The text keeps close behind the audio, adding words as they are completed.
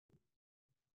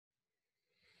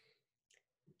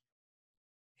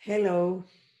Hello.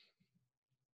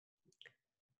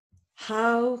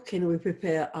 How can we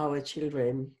prepare our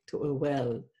children to a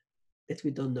world that we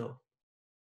don't know?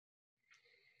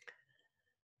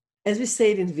 As we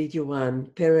said in video one,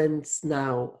 parents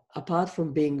now, apart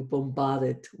from being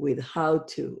bombarded with how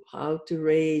to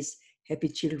raise happy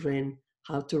children,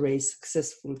 how to raise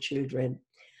successful children,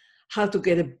 how to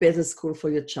get a better school for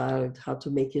your child, how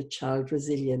to make your child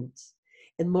resilient,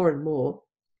 and more.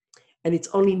 And it's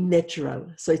only natural.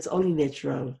 So it's only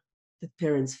natural that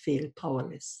parents feel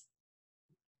powerless.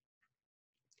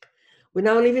 We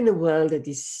now live in a world that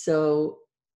is so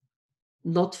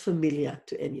not familiar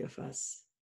to any of us.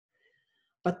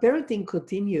 But parenting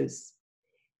continues,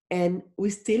 and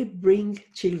we still bring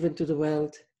children to the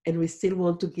world, and we still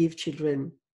want to give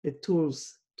children the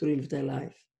tools to live their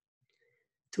life,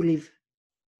 to live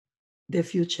their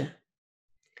future.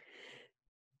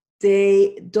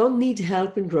 They don't need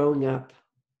help in growing up.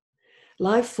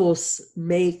 Life force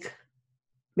makes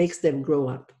them grow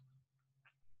up.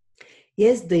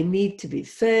 Yes, they need to be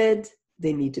fed,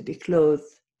 they need to be clothed,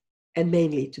 and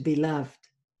mainly to be loved.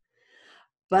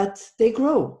 But they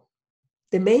grow.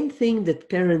 The main thing that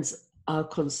parents are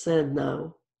concerned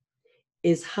now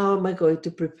is how am I going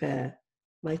to prepare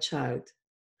my child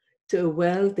to a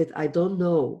world that I don't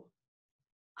know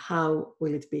how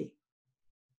will it be.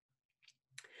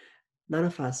 None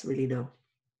of us really know.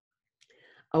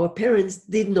 Our parents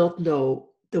did not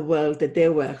know the world that they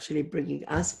were actually bringing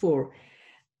us for,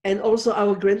 and also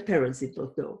our grandparents did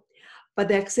not know. But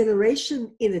the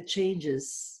acceleration in the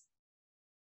changes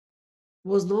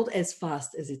was not as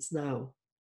fast as it's now.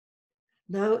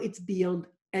 Now it's beyond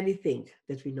anything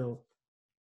that we know.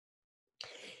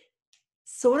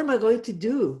 So what am I going to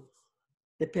do?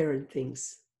 The parent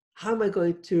thinks. How am I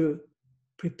going to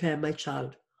prepare my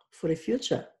child for the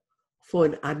future, for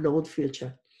an unknown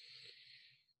future?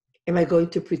 Am I going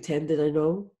to pretend that I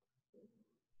know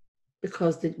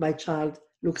because my child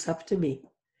looks up to me?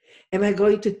 Am I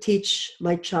going to teach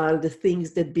my child the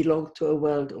things that belong to a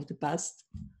world of the past,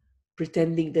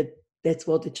 pretending that that's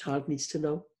what the child needs to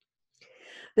know?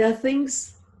 There are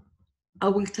things I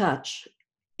will touch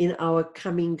in our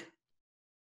coming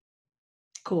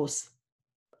course,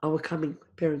 our coming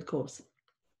parent course.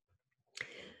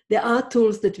 There are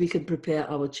tools that we can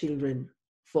prepare our children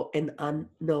for an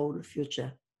unknown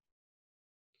future.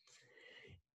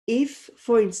 If,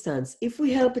 for instance, if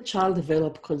we help a child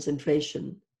develop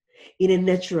concentration in a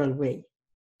natural way,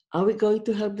 are we going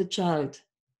to help the child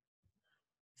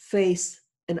face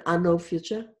an unknown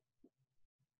future?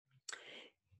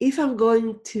 If I'm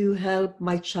going to help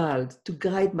my child, to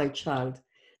guide my child,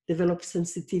 develop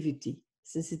sensitivity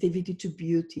to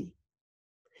beauty,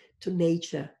 to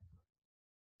nature,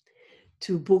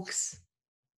 to books,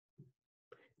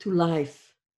 to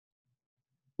life,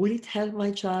 will it help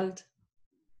my child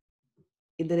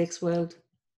in the next world?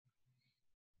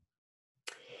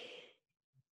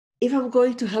 If I'm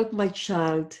going to help my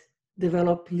child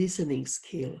develop listening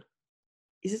skill,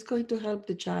 is it going to help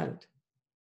the child?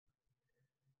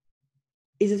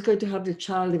 Is it going to help the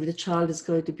child if the child is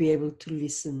going to be able to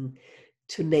listen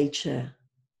to nature,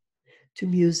 to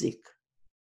music,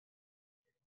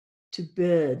 to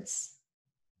birds,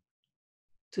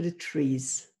 to the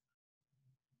trees?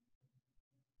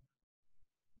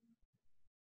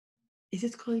 Is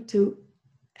it going to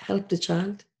help the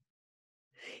child?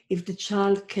 If the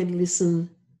child can listen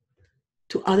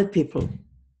to other people,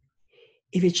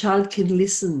 if a child can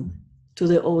listen to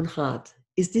their own heart,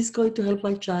 is this going to help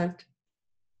my child?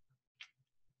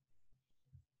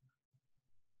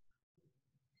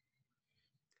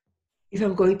 If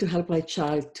I'm going to help my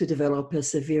child to develop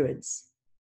perseverance,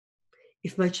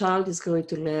 if my child is going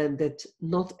to learn that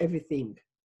not everything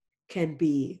can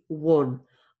be won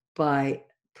by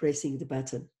pressing the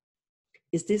button,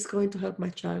 is this going to help my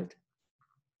child?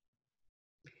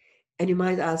 And you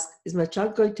might ask, is my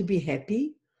child going to be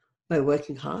happy by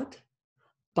working hard,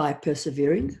 by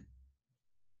persevering?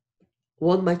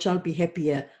 Won't my child be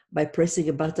happier by pressing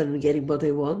a button and getting what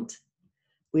they want?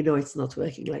 We know it's not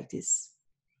working like this.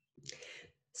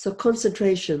 So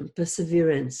concentration,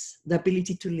 perseverance, the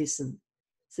ability to listen,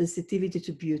 sensitivity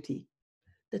to beauty,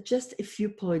 they're just a few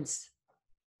points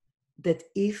that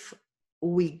if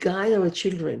we guide our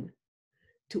children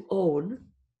to own,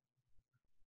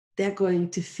 they're going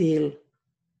to feel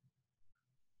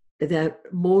that they're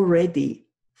more ready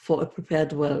for a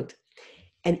prepared world.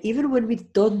 And even when we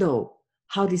don't know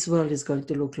how this world is going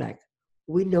to look like,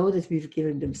 we know that we've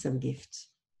given them some gifts.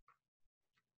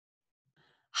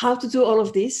 How to do all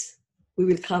of this, we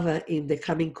will cover in the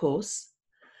coming course.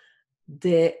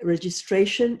 The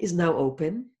registration is now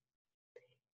open,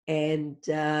 and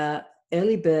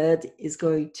early bird is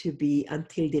going to be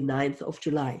until the 9th of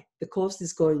July. The course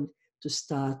is going to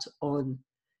start on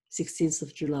 16th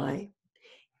of July.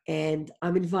 And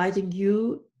I'm inviting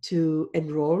you to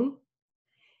enroll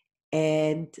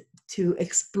and to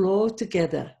explore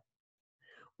together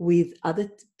with other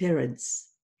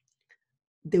parents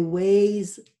the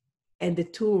ways and the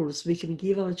tools we can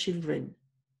give our children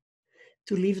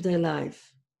to live their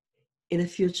life in a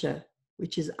future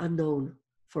which is unknown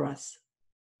for us.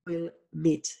 We'll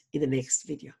meet in the next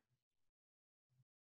video.